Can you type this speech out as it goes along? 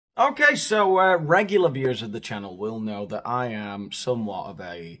Okay, so regular viewers of the channel will know that I am somewhat of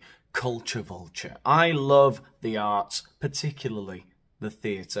a culture vulture. I love the arts, particularly the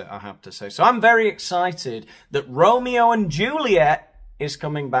theatre, I have to say. So I'm very excited that Romeo and Juliet is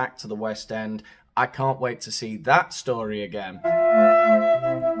coming back to the West End. I can't wait to see that story again.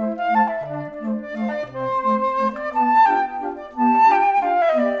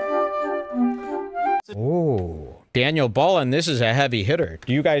 Oh, Daniel Boland, this is a heavy hitter.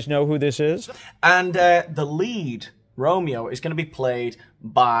 Do you guys know who this is? And the lead, Romeo, is going to be played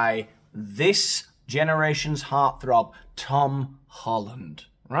by this generation's heartthrob, Tom Holland,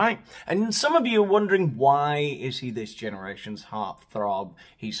 right? And some of you are wondering, why is he this generation's heartthrob?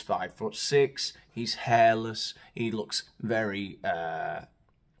 He's 5'6", he's hairless, he looks very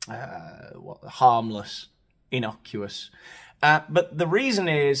harmless, innocuous. But the reason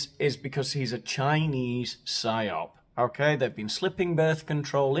is because he's a Chinese psyop. Okay, they've been slipping birth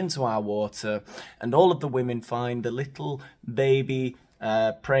control into our water, and all of the women find the little baby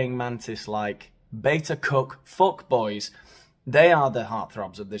praying mantis-like beta cook fuck boys. They are the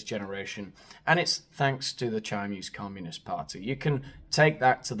heartthrobs of this generation, and it's thanks to the Chinese Communist Party. You can take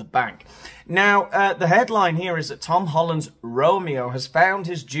that to the bank. Now, the headline here is that Tom Holland's Romeo has found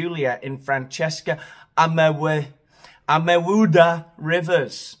his Juliet in Francesca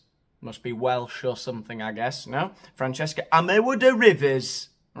Amewudah-Rivers. Must be Welsh or something, I guess, no? Francesca Amewudah-Rivers,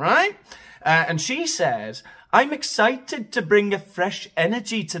 right? And she says, I'm excited to bring a fresh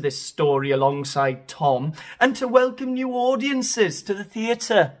energy to this story alongside Tom and to welcome new audiences to the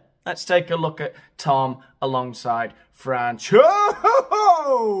theatre. Let's take a look at Tom alongside Francesca.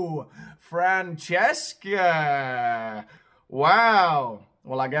 Wow.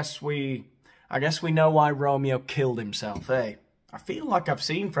 Well, I guess we know why Romeo killed himself, eh? I feel like I've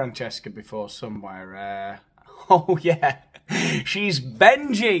seen Francesca before somewhere. Oh, yeah. She's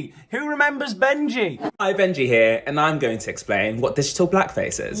Benji. Who remembers Benji? Hi, Benji here, and I'm going to explain what digital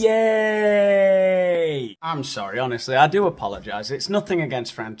blackface is. Yay! I'm sorry, honestly, I do apologise. It's nothing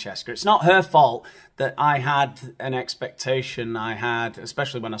against Francesca. It's not her fault that I had an expectation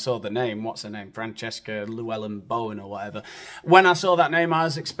especially when I saw the name. What's her name? Francesca Llewellyn-Bowen or whatever. When I saw that name, I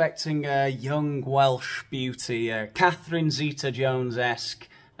was expecting a young Welsh beauty, Catherine Zeta-Jones-esque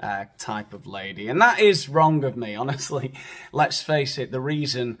type of lady. And that is wrong of me, honestly. Let's face it, the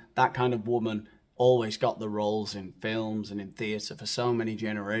reason that kind of woman always got the roles in films and in theatre for so many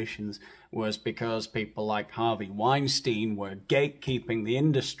generations was because people like Harvey Weinstein were gatekeeping the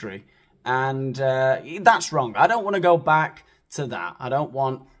industry. And that's wrong. I don't want to go back to that. I don't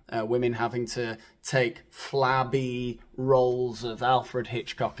want women having to take flabby roles of Alfred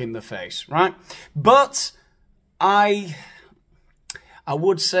Hitchcock in the face, right? But I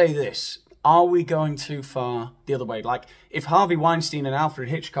would say this. Are we going too far the other way? Like, if Harvey Weinstein and Alfred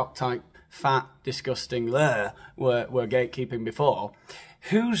Hitchcock type fat, disgusting were gatekeeping before,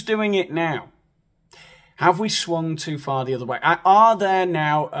 who's doing it now? Have we swung too far the other way? Are there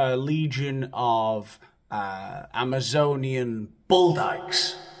now a legion of Amazonian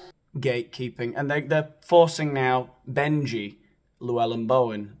bulldykes gatekeeping? And they're forcing now Benji,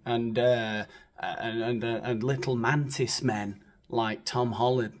 Llewellyn-Bowen, and little mantis men like Tom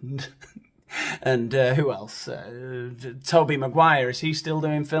Holland. And who else? Tobey Maguire, is he still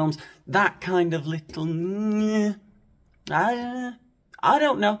doing films? That kind of little... I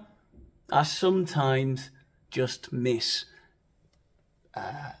don't know. I sometimes just miss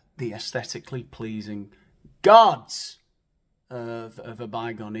the aesthetically pleasing gods of a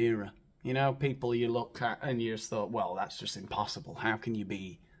bygone era. You know, people you look at and you just thought, well, that's just impossible. How can you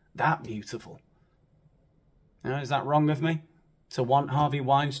be that beautiful? You know, is that wrong of me? To want Harvey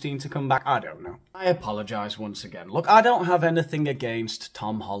Weinstein to come back? I don't know. I apologise once again. Look, I don't have anything against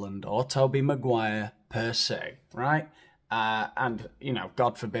Tom Holland or Tobey Maguire per se, right? And, you know,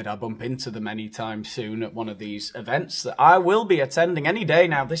 God forbid I bump into them anytime soon at one of these events that I will be attending any day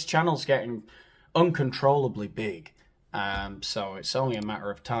now. This channel's getting uncontrollably big, so it's only a matter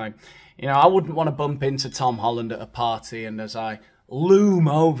of time. You know, I wouldn't want to bump into Tom Holland at a party and as I loom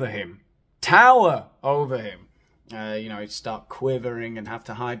over him, tower over him, you know, he'd start quivering and have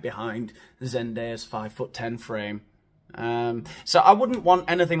to hide behind Zendaya's 5'10" frame. So I wouldn't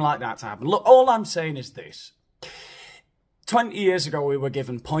want anything like that to happen. Look, all I'm saying is this. 20 years ago, we were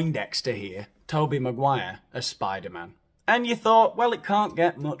given Poindexter here, Tobey Maguire, as Spider-Man. And you thought, well, it can't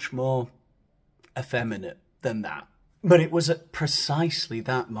get much more effeminate than that. But it was at precisely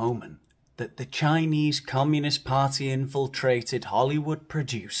that moment that the Chinese Communist Party infiltrated Hollywood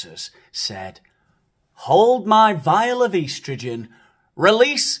producers said, hold my vial of estrogen,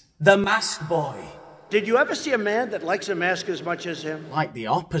 release the masked boy. Did you ever see a man that likes a mask as much as him? Like the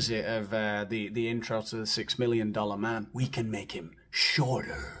opposite of the intro to the $6 Million Man. We can make him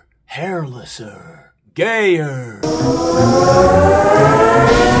shorter, hairlesser, gayer.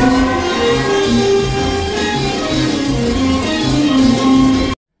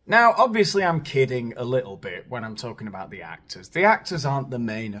 Now, obviously I'm kidding a little bit when I'm talking about the actors. The actors aren't the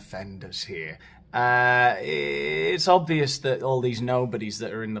main offenders here. It's obvious that all these nobodies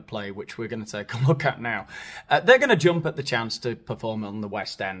that are in the play, which we're going to take a look at now, they're going to jump at the chance to perform on the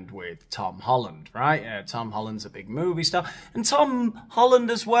West End with Tom Holland, right? Tom Holland's a big movie star. And Tom Holland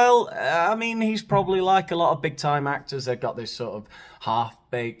as well, I mean, he's probably like a lot of big-time actors. They've got this sort of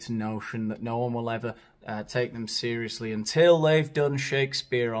half-baked notion that no one will ever take them seriously until they've done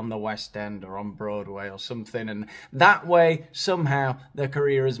Shakespeare on the West End or on Broadway or something, and that way, somehow, their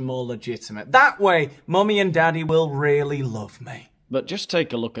career is more legitimate. That way, Mummy and Daddy will really love me. But just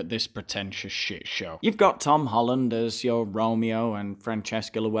take a look at this pretentious shit show. You've got Tom Holland as your Romeo and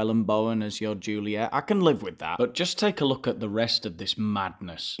Francesca Bowen as your Juliet. I can live with that. But just take a look at the rest of this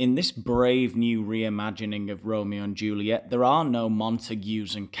madness. In this brave new reimagining of Romeo and Juliet, there are no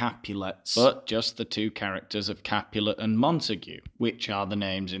Montagues and Capulets, but just the two characters of Capulet and Montague, which are the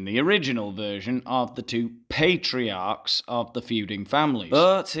names in the original version of the two patriarchs of the feuding families.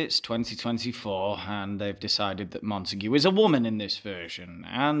 But it's 2024, and they've decided that Montague is a woman in this version,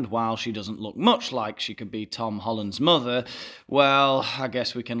 and while she doesn't look much like she could be Tom Holland's mother, well, I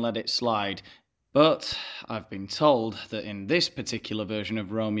guess we can let it slide. But I've been told that in this particular version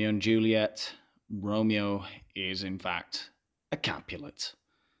of Romeo and Juliet, Romeo is in fact a Capulet.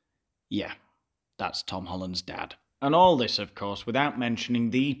 Yeah, that's Tom Holland's dad. And all this, of course, without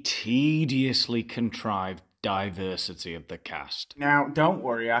mentioning the tediously contrived diversity of the cast. Now, don't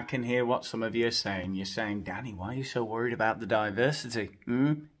worry, I can hear what some of you are saying. You're saying, Danny, why are you so worried about the diversity?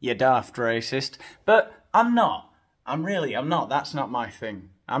 You daft racist. But I'm not. I'm not. That's not my thing.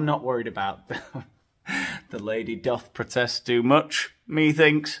 I'm not worried about the lady doth protest too much,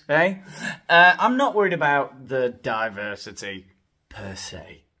 methinks, eh? I'm not worried about the diversity per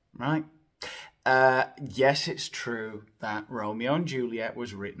se, right? Yes, it's true that Romeo and Juliet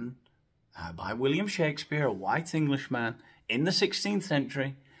was written by William Shakespeare, a white Englishman, in the 16th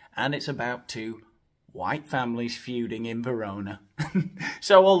century, and it's about two white families feuding in Verona.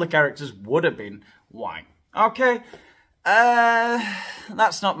 So all the characters would have been white. Okay,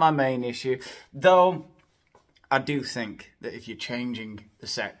 that's not my main issue, though I do think that if you're changing the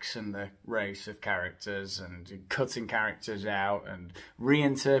sex and the race of characters and cutting characters out and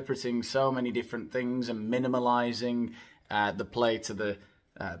reinterpreting so many different things and minimalising the play to the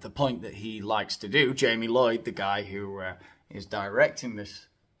point that he likes to do, Jamie Lloyd, the guy who is directing this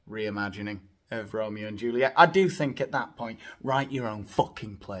reimagining of Romeo and Juliet, I do think at that point, write your own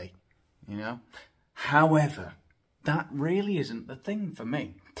fucking play, you know? However, that really isn't the thing for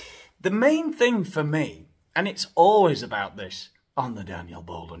me. The main thing for me, and it's always about this on the Daniel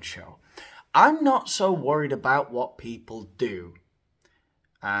Boland show, I'm not so worried about what people do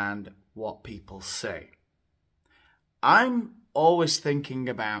and what people say. I'm always thinking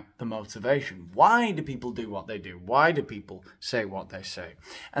about the motivation. Why do people do what they do? Why do people say what they say?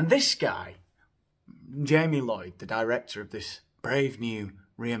 And this guy, Jamie Lloyd, the director of this brave new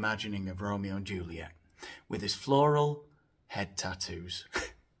reimagining of Romeo and Juliet, with his floral head tattoos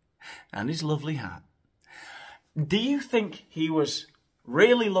and his lovely hat, do you think he was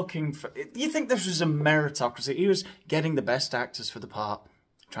really looking for... Do you think this was a meritocracy? He was getting the best actors for the part,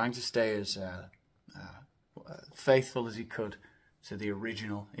 trying to stay as faithful as he could to the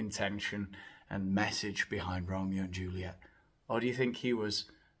original intention and message behind Romeo and Juliet? Or do you think he was,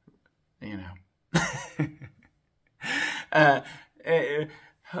 you know,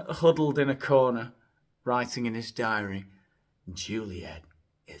 huddled in a corner, writing in his diary, Juliet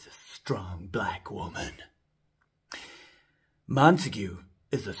is a strong black woman. Montague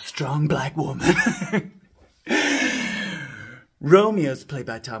is a strong black woman. Romeo's played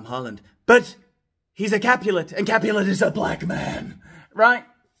by Tom Holland, but he's a Capulet, and Capulet is a black man, right?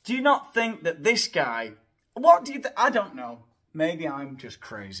 Do you not think that this guy... What do you think? I don't know. Maybe I'm just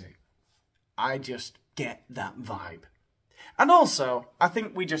crazy. I just get that vibe. And also, I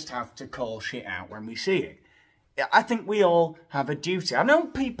think we just have to call shit out when we see it. I think we all have a duty. I know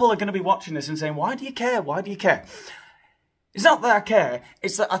people are going to be watching this and saying, why do you care? Why do you care? It's not that I care.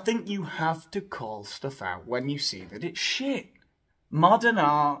 It's that I think you have to call stuff out when you see that it's shit. Modern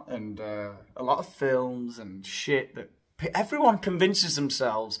art and a lot of films and shit that everyone convinces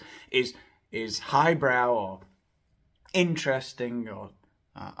themselves is highbrow or interesting or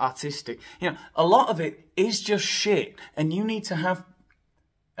artistic. You know, a lot of it is just shit, and you need to have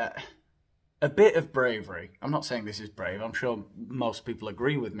a bit of bravery. I'm not saying this is brave. I'm sure most people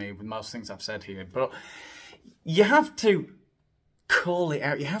agree with me with most things I've said here. But you have to call it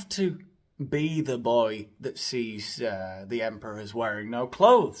out. You have to be the boy that sees the Emperor as wearing no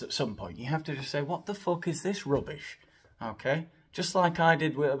clothes at some point. You have to just say, what the fuck is this rubbish? Okay? Just like I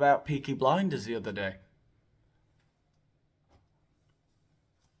did about Peaky Blinders the other day.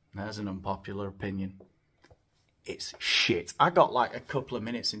 There's an unpopular opinion. It's shit. I got like a couple of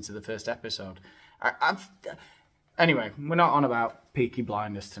minutes into the first episode. Anyway, we're not on about Peaky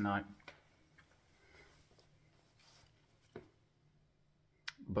Blinders tonight.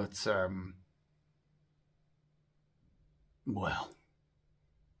 But, well,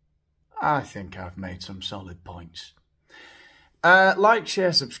 I think I've made some solid points. Like,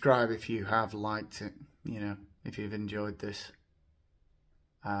 share, subscribe if you have liked it, you know, if you've enjoyed this.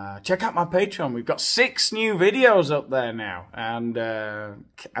 Check out my Patreon. We've got 6 new videos up there now, and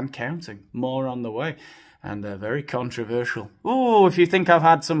I'm counting. More on the way, and they're very controversial. Ooh, if you think I've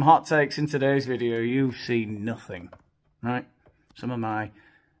had some hot takes in today's video, you've seen nothing, right? Some of my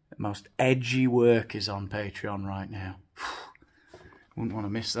most edgy work is on Patreon right now. Wouldn't want to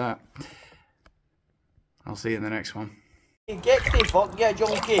miss that. I'll see you in the next one. Get the fuck, yeah,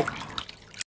 junkie.